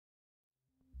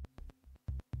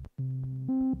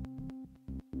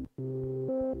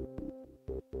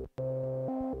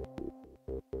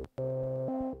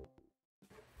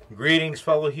Greetings,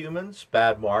 fellow humans.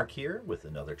 Bad Mark here with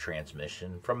another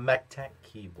transmission from Metre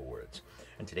Keyboards.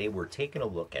 And today we're taking a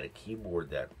look at a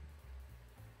keyboard that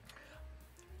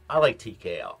I like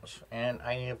TKLs, and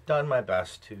I have done my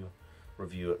best to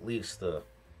review at least the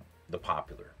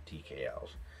popular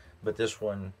TKLs. But this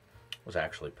one was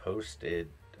actually posted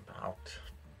about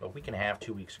a week and a half,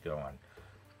 2 weeks ago on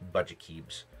Budget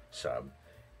Keeps sub,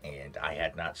 and I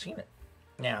had not seen it.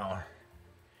 Now,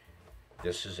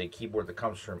 this is a keyboard that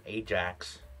comes from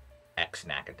Ajazz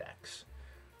AK873.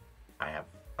 I have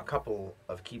a couple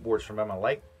of keyboards from them I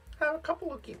like. I have a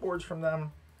couple of keyboards from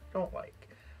them I don't like.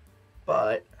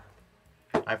 But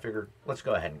I figured let's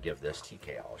go ahead and give this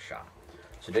TKL a shot.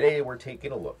 So today we're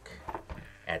taking a look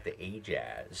at the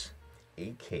Ajazz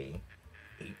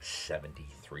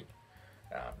AK873.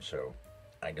 So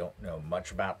I don't know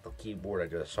much about the keyboard. I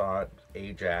just saw it,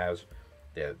 Ajazz.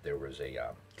 There was a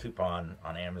coupon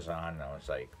on Amazon, and I was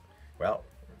like, well,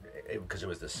 because it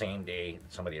was the same day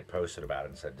somebody had posted about it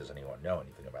and said, does anyone know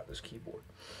anything about this keyboard?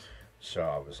 So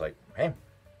I was like, hey,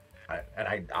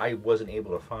 I wasn't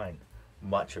able to find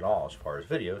much at all as far as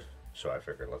videos, so I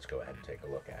figured let's go ahead and take a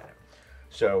look at it.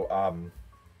 So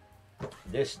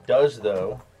this does,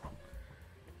 though,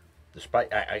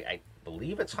 despite I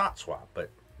believe it's hot swap, but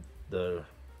the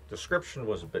description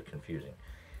was a bit confusing.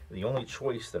 The only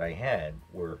choice that I had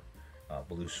were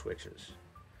blue switches,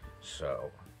 so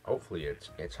hopefully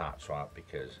it's hot swap,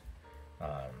 because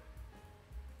I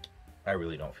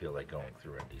really don't feel like going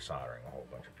through and desoldering a whole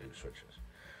bunch of blue switches.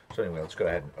 So anyway, let's go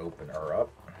ahead and open her up.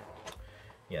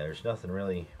 Yeah, there's nothing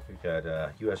really. We've got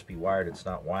USB wired. It's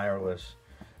not wireless.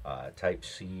 Type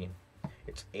C.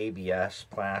 It's ABS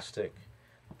plastic.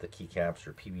 The keycaps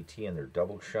are PBT and they're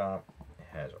double shot. It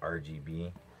has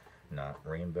RGB, not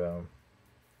rainbow,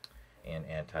 and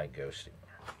anti-ghosting.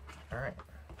 All right.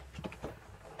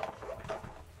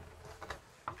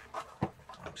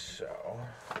 So,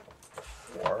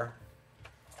 before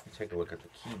we take a look at the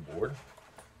keyboard,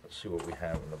 let's see what we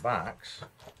have in the box.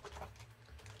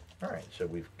 All right, so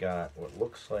we've got what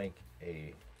looks like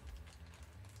a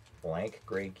blank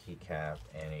gray keycap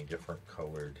and a different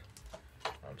colored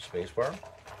spacebar.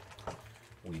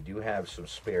 We do have some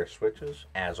spare switches.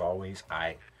 As always,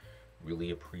 I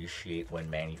really appreciate when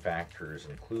manufacturers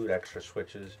include extra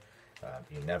switches.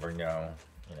 You never know,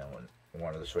 when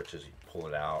one of the switches, you pull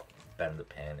it out, bend the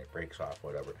pin, it breaks off,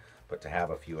 whatever. But to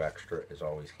have a few extra is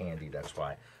always handy. That's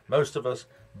why most of us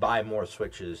buy more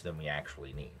switches than we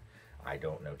actually need. I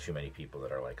don't know too many people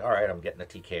that are like, all right, I'm getting a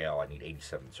TKL, I need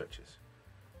 87 switches.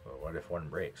 Well, what if one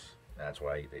breaks? That's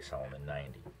why they sell them in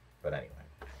 90. But anyway,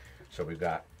 so we've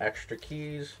got extra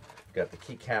keys, we've got the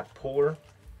keycap puller,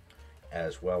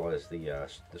 as well as the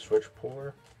switch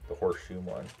puller, the horseshoe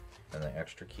one, and the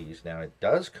extra keys. Now it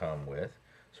does come with,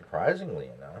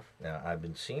 surprisingly enough, now I've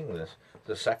been seeing this,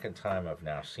 the second time I've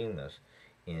now seen this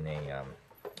in a,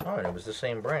 oh, and it was the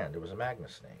same brand, it was a Magna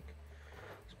Snake.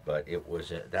 But it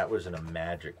was that was in a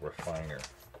Magic Refiner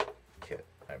kit,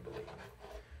 I believe.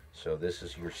 So this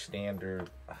is your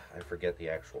standard, I forget the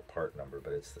actual part number,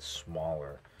 but it's the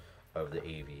smaller of the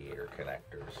aviator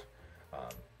connectors.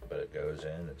 But it goes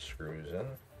in, it screws in,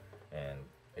 and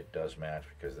it does match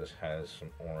because this has some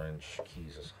orange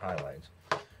keys as highlights.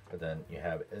 But then you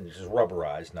have, and this is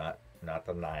rubberized, not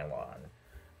the nylon,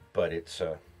 but it's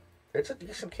a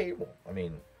decent cable. I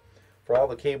mean, for all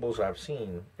the cables I've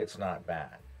seen, it's not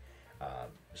bad.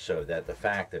 So that the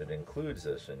fact that it includes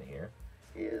this in here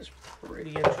is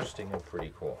pretty interesting and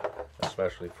pretty cool,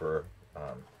 especially for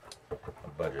a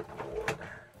budget board.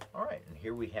 All right, and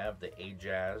here we have the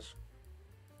Ajazz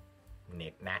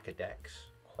AK873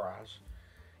 Cross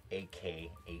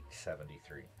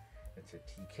AK873. It's a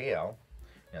TKL.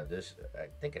 Now this, I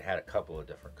think it had a couple of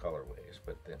different colorways,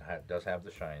 but it does have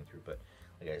the shine through. But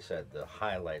like I said, the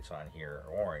highlights on here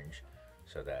are orange,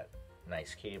 so that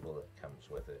nice cable that comes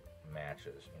with it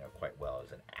matches, quite well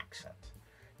as an accent.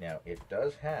 Now it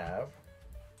does have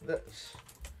this,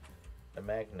 a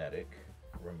magnetic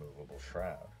removable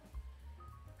shroud,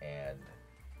 and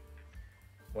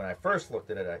when I first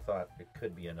looked at it, I thought it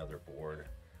could be another board,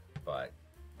 but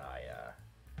I,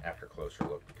 after closer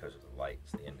look, because of the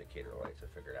lights, the indicator lights, I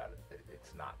figured out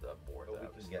it's not the board.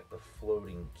 But we can get the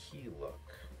floating key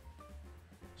look.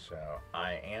 So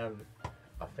I am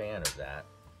a fan of that.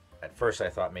 At first I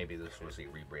thought maybe this was a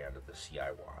rebrand of the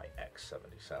CIY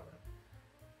X77,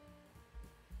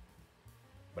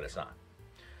 but it's not.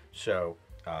 So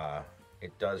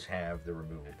it does have the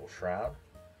removable shroud.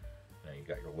 Now you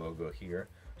got your logo here.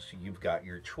 So you've got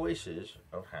your choices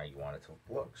of how you want it to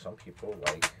look. Some people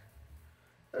like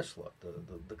this look,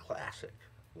 the classic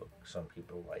look. Some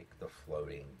people like the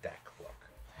floating deck look.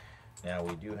 Now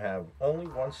we do have only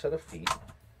one set of feet.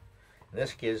 And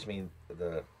this gives me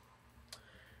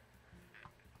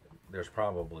there's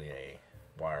probably a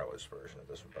wireless version of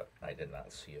this one, but I did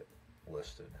not see it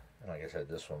listed. And like I said,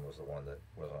 this one was the one that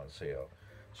was on sale.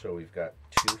 So we've got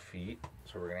 2 feet.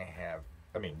 So we're going to have,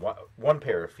 I mean, one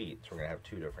pair of feet. So we're going to have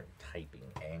 2 different typing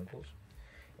angles.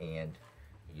 And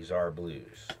these are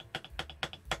blues.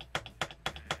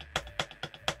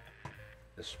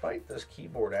 Despite this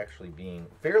keyboard actually being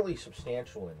fairly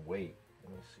substantial in weight,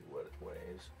 let me see what it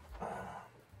weighs.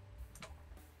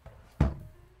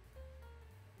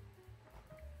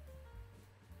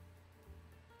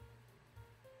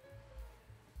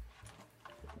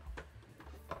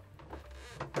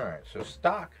 Alright, so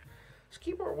stock, this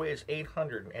keyboard weighs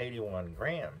 881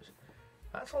 grams.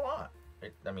 That's a lot.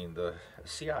 I mean, the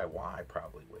CIY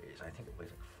probably weighs, I think it weighs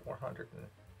like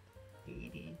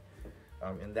 480.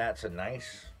 And that's a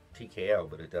nice TKL,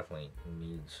 but it definitely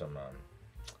needs some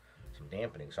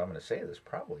dampening. So I'm going to say this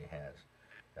probably has,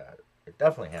 it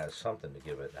definitely has something to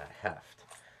give it that heft.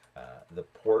 The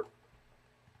port,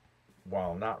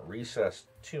 while not recessed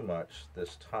too much,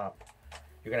 this top,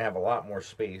 you're going to have a lot more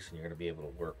space and you're going to be able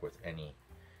to work with any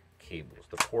cables.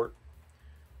 The port,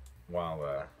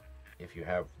 while if you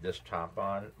have this top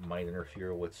on, might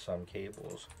interfere with some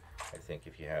cables. I think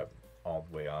if you have all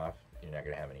the way off, you're not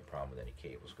going to have any problem with any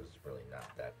cables because it's really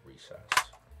not that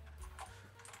recessed.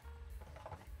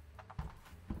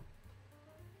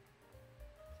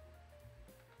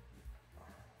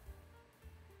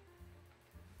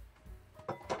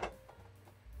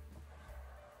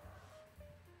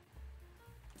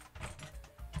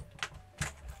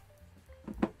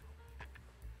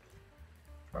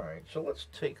 Alright, so let's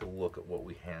take a look at what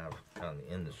we have on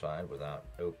the inside without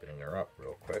opening her up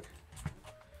real quick.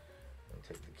 And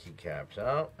take the keycaps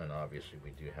out, and obviously we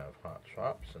do have hot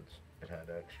swap since it had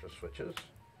extra switches.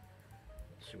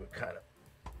 Let's see what kind of...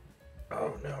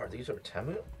 Oh no, are these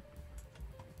Outemu?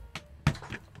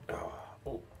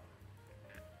 Oh,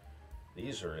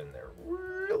 these are in there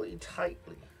really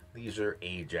tightly. These are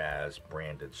Ajazz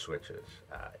branded switches.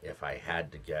 If I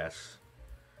had to guess,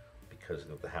 because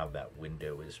of how that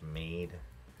window is made,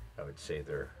 I would say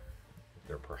they're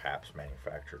perhaps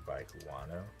manufactured by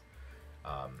Outemu.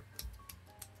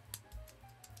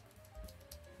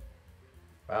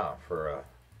 Wow, for a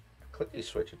clicky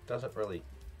switch, it doesn't really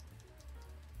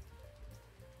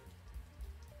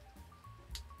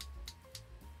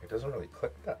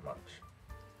click that much.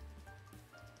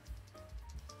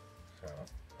 So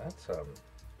that's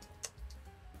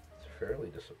it's fairly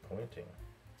disappointing.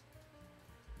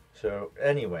 So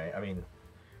anyway, I mean,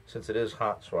 since it is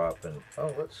hot swap, and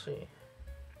oh, let's see.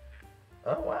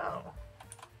 Oh wow!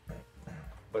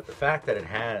 But the fact that it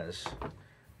has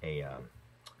a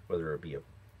whether it be a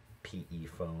PE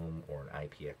foam or an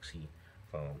IPXC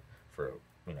foam for,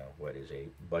 you know, what is a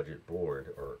budget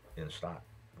board or in stock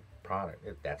product,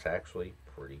 that's actually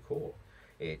pretty cool.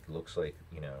 It looks like,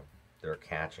 you know, they're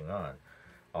catching on,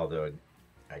 although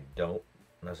I don't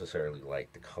necessarily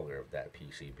like the color of that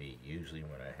PCB. Usually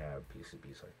when I have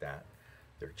PCBs like that,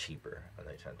 they're cheaper and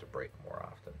they tend to break more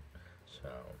often. So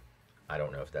I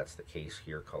don't know if that's the case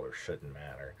here. Color shouldn't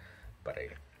matter, but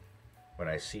when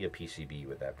I see a PCB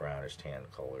with that brownish tan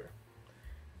color,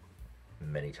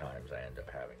 many times I end up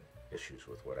having issues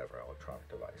with whatever electronic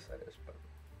device that is. But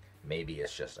maybe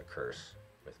it's just a curse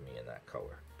with me in that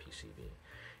color PCB.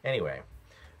 Anyway,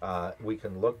 we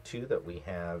can look too that we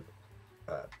have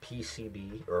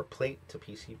PCB or plate to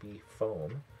PCB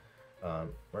foam, or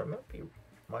it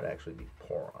might actually be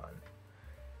Poron,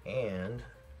 and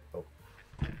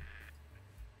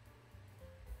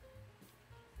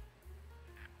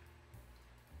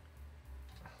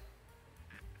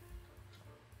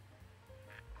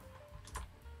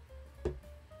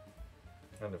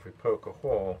and if we poke a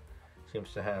hole, it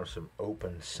seems to have some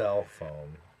open cell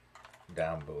foam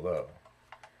down below.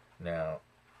 Now,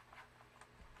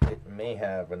 it may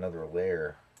have another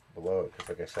layer below it, because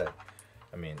like I said,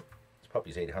 I mean, this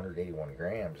puppy's 881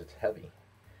 grams. It's heavy.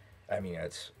 I mean,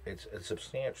 it's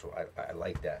substantial. I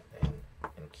like that in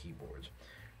keyboards.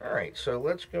 All right, so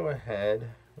let's go ahead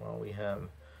while we have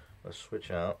a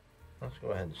switch out. Let's go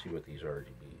ahead and see what these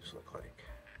RGBs look like.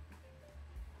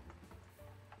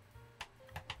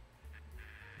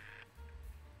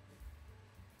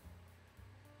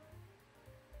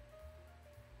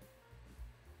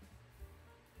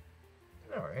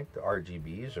 Alright, the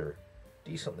RGBs are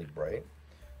decently bright.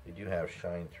 They do have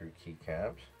shine-through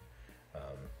keycaps.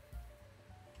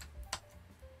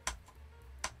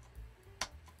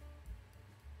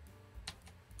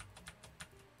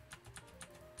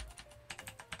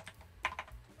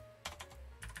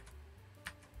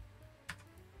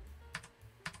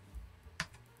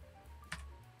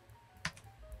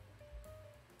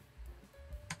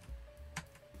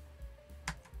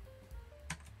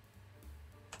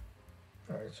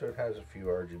 so it has a few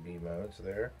RGB modes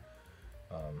there.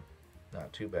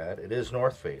 Not too bad. It is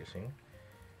north facing,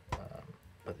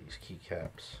 but these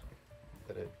keycaps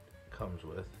that it comes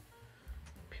with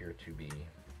appear to be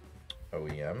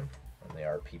OEM, and they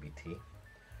are PBT.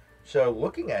 So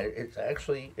looking at it, it's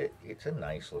actually it's a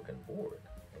nice looking board.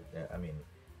 I mean,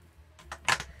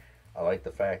 I like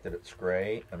the fact that it's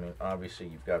gray. I mean, obviously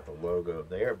you've got the logo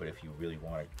there, but if you really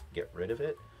want to get rid of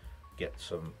it, get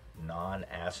some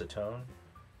non-acetone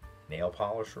nail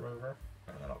polish remover,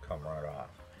 and then it'll come right off.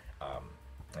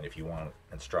 And if you want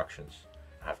instructions,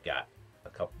 I've got a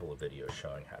couple of videos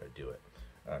showing how to do it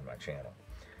on my channel.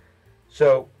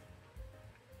 So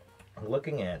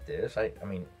looking at this, I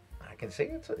mean, I can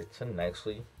say it's a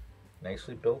nicely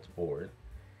built board.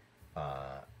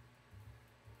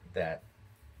 That,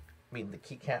 I mean, the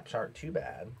keycaps aren't too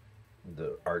bad.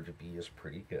 The RGB is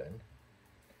pretty good,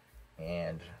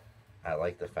 and I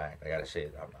like the fact, I gotta say,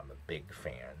 I'm a big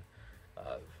fan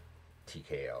of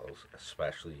TKLs,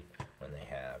 especially when they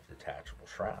have detachable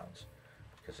shrouds,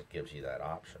 because it gives you that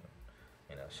option.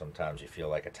 You know, sometimes you feel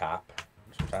like a top,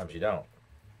 sometimes you don't.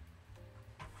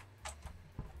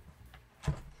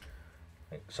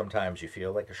 Sometimes you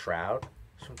feel like a shroud,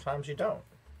 sometimes you don't.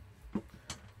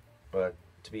 But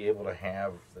to be able to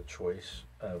have the choice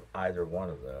of either one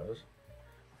of those,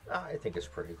 I think it's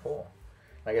pretty cool.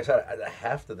 Like I said, the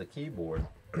heft of the keyboard,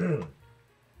 I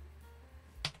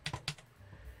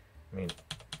mean,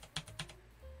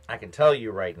 I can tell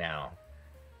you right now,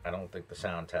 I don't think the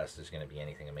sound test is going to be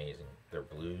anything amazing. They're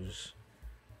blues,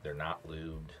 they're not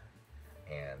lubed,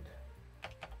 and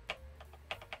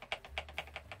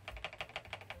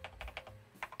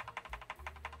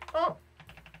oh,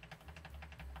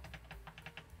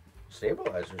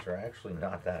 stabilizers are actually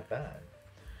not that bad.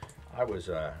 I was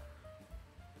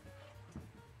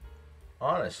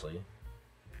honestly,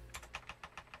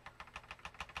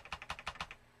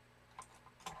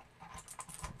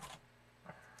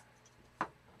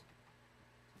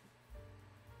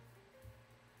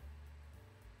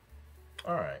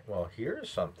 all right, well, here's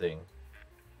something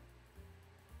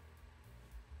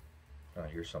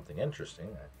interesting.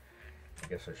 I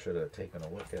guess I should have taken a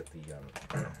look at the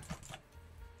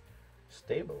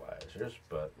stabilizers,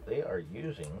 but they are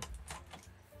using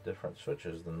different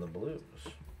switches than the blues.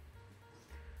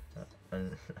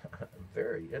 And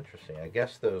very interesting. I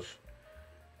guess those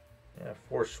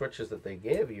 4 switches that they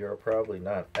gave you are probably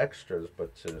not extras,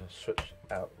 but to switch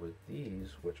out with these,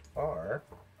 which are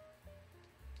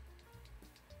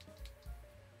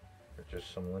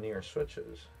just some linear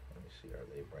switches. Let me see, are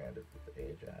they branded with the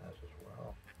Ajazz as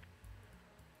well?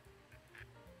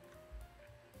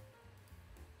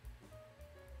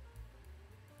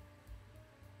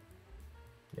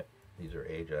 Yep, these are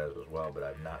Ajazz as well, but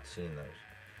I've not seen those.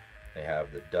 They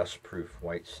have the dust-proof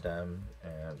white stem,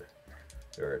 and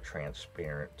they're a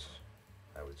transparent,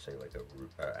 I would say like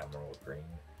a emerald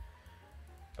green.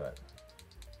 But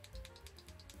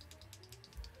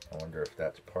I wonder if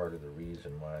that's part of the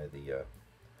reason why the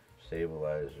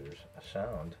stabilizers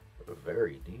sound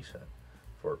very decent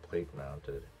for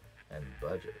plate-mounted and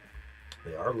budget.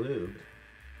 They are lubed,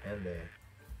 and they,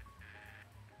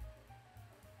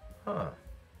 now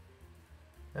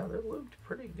they're lubed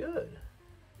pretty good,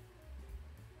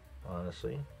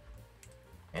 honestly,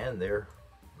 and they're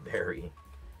very,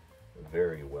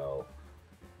 very well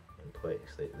in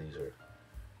place. These are,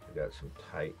 you've got some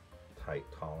tight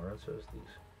tolerances.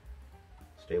 These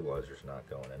stabilizers not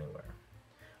going anywhere.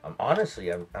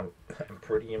 Honestly, I'm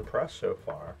pretty impressed so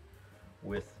far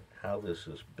with how this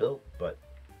is built, but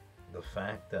the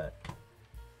fact that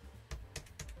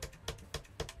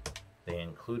they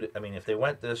included, I mean, if they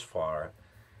went this far,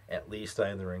 at least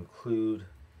either include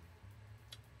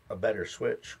a better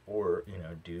switch or, you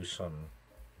know, do some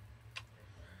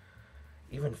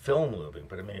even film lubing.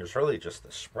 But I mean, it was really just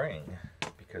the spring,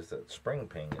 because the spring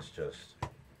ping is just,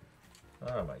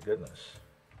 oh my goodness.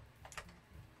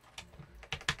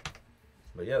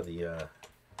 But yeah, the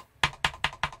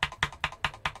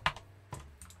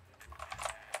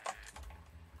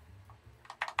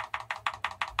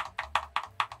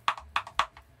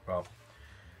well,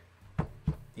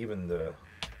 even the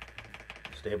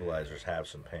stabilizers have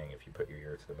some ping if you put your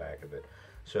ear to the back of it.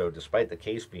 So despite the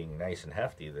case being nice and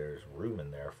hefty, there's room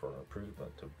in there for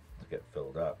improvement to get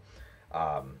filled up.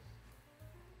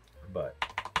 But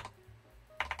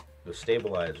the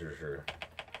stabilizers are,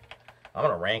 I'm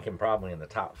going to rank them probably in the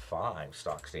top 5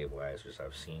 stock stabilizers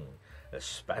I've seen,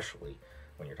 especially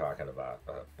when you're talking about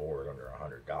a board under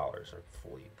 $100 or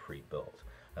fully pre-built.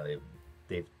 Now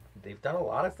they've done a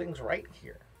lot of things right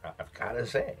here, I've got to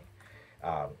say,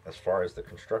 as far as the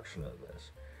construction of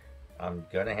this. I'm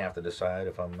gonna have to decide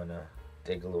if I'm gonna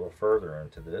dig a little further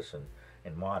into this and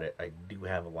mod it. I do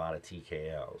have a lot of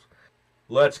TKLs.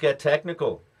 Let's get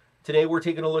technical. Today we're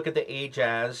taking a look at the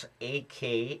Ajazz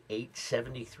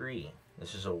AK873.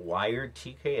 This is a wired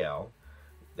TKL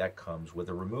that comes with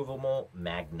a removable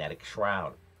magnetic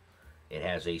shroud. It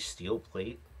has a steel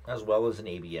plate as well as an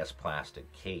ABS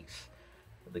plastic case.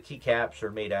 The keycaps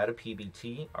are made out of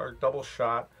PBT, are double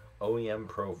shot, OEM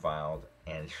profiled,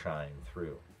 and shine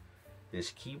through.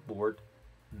 This keyboard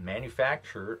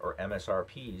manufactured or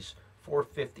MSRPs for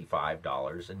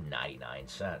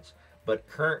 $55.99, but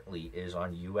currently is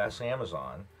on US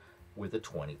Amazon with a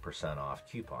 20% off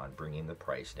coupon, bringing the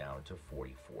price down to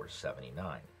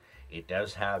 $44.79. It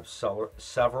does have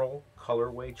several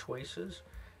colorway choices,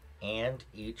 and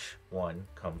each one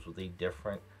comes with a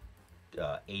different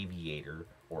aviator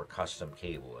or custom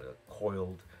cable, a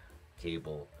coiled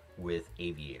cable with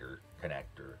aviator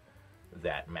connector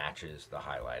that matches the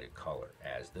highlighted color,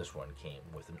 as this one came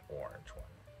with an orange one.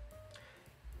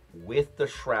 With the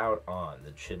shroud on,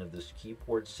 the chin of this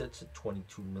keyboard sits at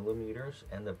 22 millimeters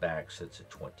and the back sits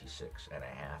at 26.5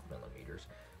 millimeters,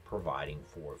 providing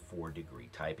for a 4-degree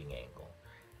typing angle.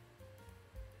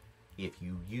 If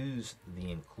you use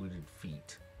the included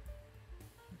feet,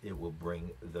 it will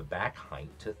bring the back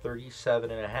height to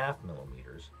 37.5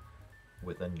 millimeters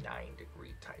with a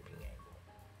 9-degree typing angle.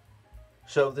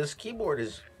 So this keyboard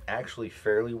is actually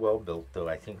fairly well built, though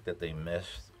I think that they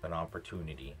missed an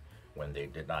opportunity when they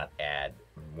did not add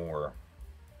more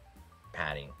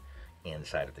padding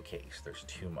inside of the case. There's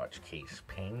too much case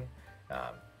ping.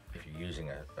 If you're using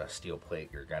a steel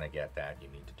plate, you're going to get that. You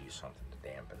need to do something to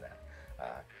dampen that.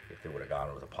 If they would have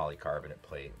gone with a polycarbonate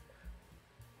plate,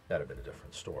 that would have been a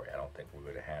different story. I don't think we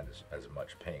would have had as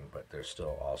much ping, but there's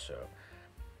still also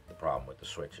the problem with the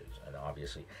switches. And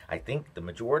obviously, I think the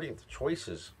majority of the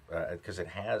choices, because it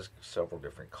has several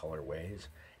different colorways,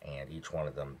 and each one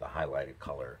of them, the highlighted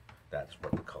color, that's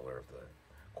what the color of the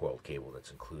coiled cable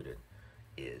that's included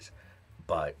is.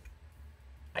 But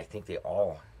I think they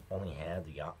all only had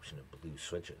the option of blue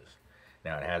switches.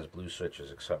 Now it has blue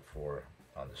switches except for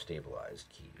on the stabilized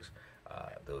keys.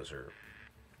 Those are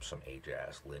some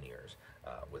Ajazz linears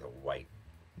with a white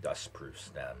dust-proof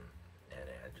stem, and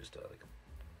it had just like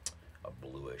a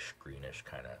bluish, greenish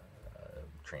kind of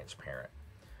transparent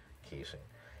casing.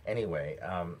 Anyway,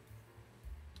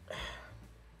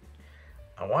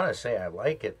 I want to say I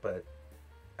like it, but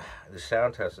the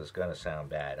sound test is going to sound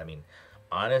bad. I mean,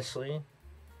 honestly,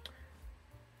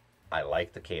 I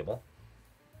like the cable.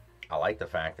 I like the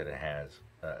fact that it has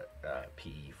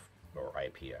PE or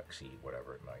IPXE,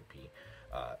 whatever it might be,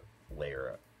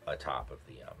 layer atop of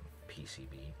the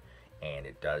PCB, and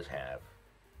it does have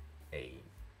a,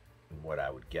 what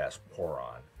I would guess,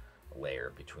 pour-on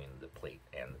layer between the plate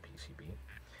and the PCB.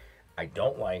 I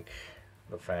don't like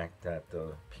the fact that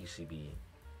the PCB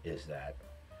is that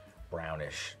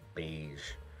brownish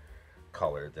beige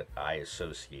color that I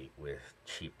associate with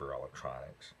cheaper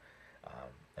electronics,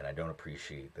 and I don't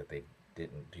appreciate that they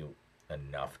didn't do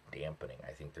enough dampening.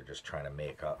 I think they're just trying to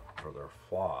make up for their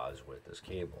flaws with this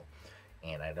cable,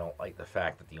 and I don't like the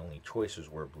fact that the only choices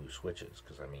were blue switches,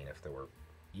 because I mean, if there were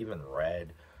even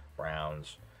red,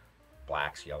 browns,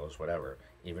 blacks, yellows, whatever,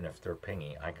 even if they're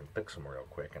pingy, I can fix them real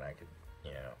quick, and I could,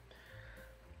 you know,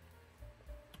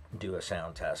 do a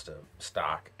sound test of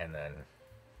stock, and then,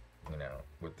 you know,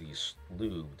 with these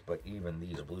lubed. But even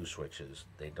these blue switches,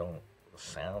 they don't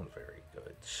sound very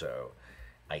good. So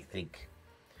I think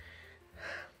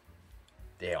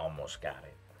they almost got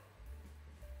it.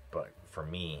 But for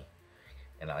me,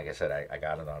 and like I said, I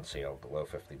got it on sale below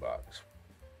 50 bucks,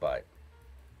 but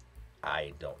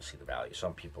I don't see the value.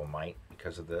 Some people might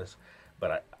because of this,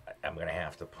 but I'm going to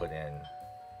have to put in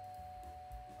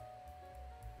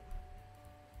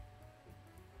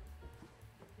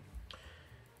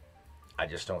I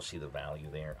just don't see the value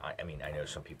there. I mean, I know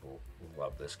some people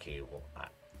love this cable.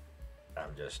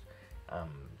 Just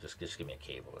give me a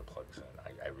cable that plugs in.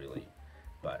 I really,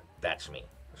 but that's me.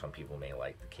 Some people may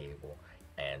like the cable,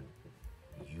 and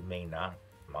you may not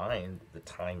mind the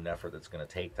time and effort that's going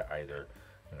to take to either,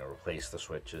 you know, replace the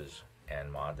switches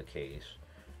and mod the case,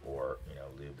 or, you know,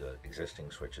 lube the existing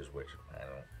switches, which I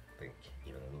don't think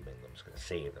even lubing them is going to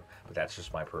save them. But that's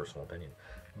just my personal opinion.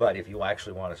 But if you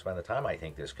actually want to spend the time, I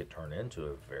think this could turn into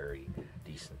a very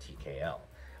decent TKL.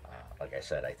 Like I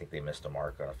said, I think they missed a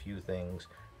mark on a few things.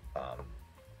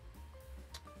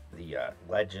 The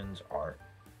legends aren't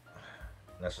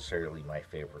necessarily my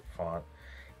favorite font.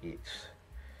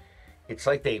 It's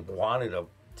like they wanted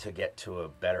to get to a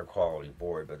better quality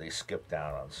board, but they skipped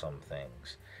out on some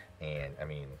things. And I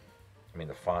mean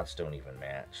the fonts don't even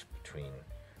match between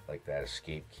like that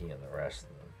escape key and the rest of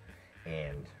them.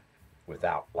 And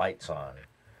without lights on,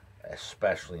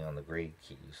 especially on the grade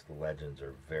keys, the legends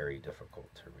are very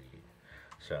difficult to read.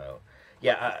 So,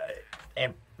 yeah,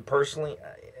 and personally,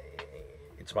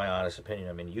 it's my honest opinion.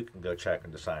 I mean, you can go check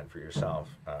and decide for yourself,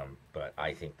 but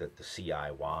I think that the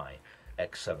CIY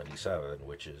X77,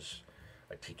 which is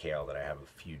a TKL that I have a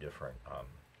few different,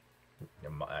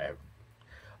 I have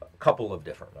a couple of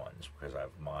different ones because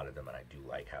I've modded them and I do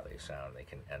like how they sound. They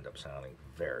can end up sounding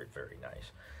very, very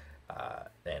nice.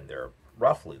 And they're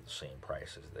roughly the same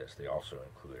price as this. They also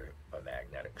include a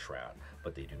magnetic shroud,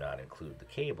 but they do not include the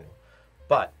cable.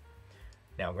 But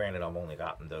now, granted, I've only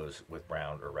gotten those with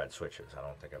brown or red switches. I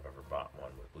don't think I've ever bought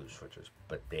one with blue switches,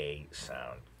 but they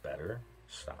sound better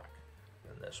stock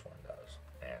than this one does.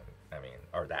 And I mean,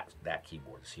 or that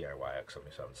keyboard, the CIY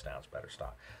X77, sounds better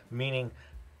stock, meaning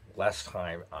less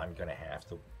time I'm going to have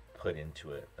to put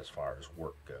into it as far as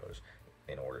work goes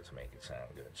in order to make it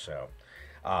sound good. So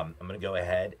I'm going to go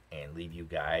ahead and leave you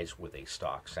guys with a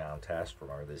stock sound test.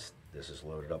 Remember, this is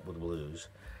loaded up with blues,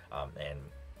 and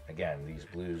again, these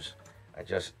blues, I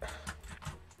just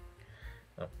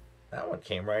that one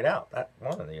came right out. That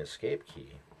one in the escape key,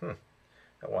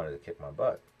 I wanted to kick my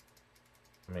butt.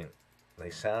 I mean, they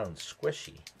sound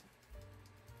squishy.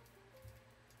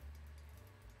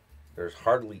 There's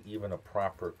hardly even a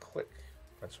proper click.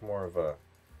 That's more of a,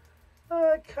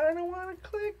 I kind of want to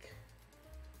click.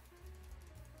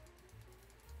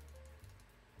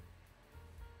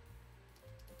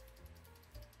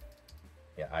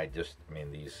 Yeah, I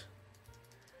mean, these,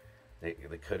 they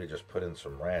could have just put in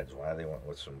some reds. Why they went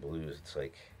with some blues? It's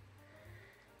like,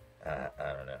 I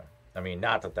don't know. I mean,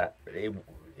 not that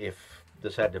if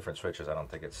this had different switches, I don't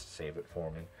think it'd save it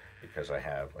for me because I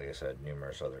have, like I said,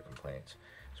 numerous other complaints,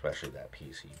 especially that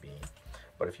PCB.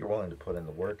 But if you're willing to put in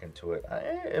the work into it,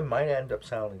 it might end up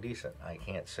sounding decent. I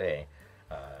can't say.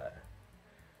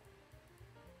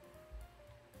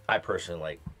 I personally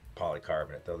like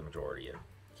polycarbonate, though the majority of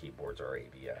keyboards are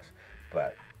ABS,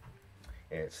 but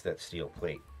it's that steel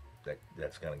plate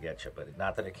that's going to get you. But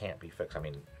not that it can't be fixed. I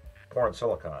mean, pouring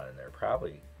silicone in there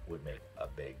probably would make a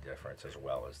big difference, as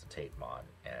well as the tape mod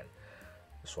and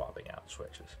swapping out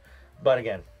switches. But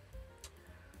again,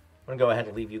 I'm going to go ahead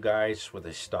and leave you guys with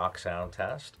a stock sound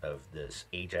test of this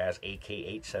Ajazz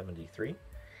AK873.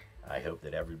 I hope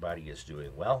that everybody is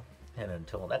doing well, and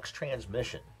until next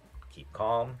transmission, keep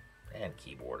calm and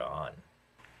keyboard on.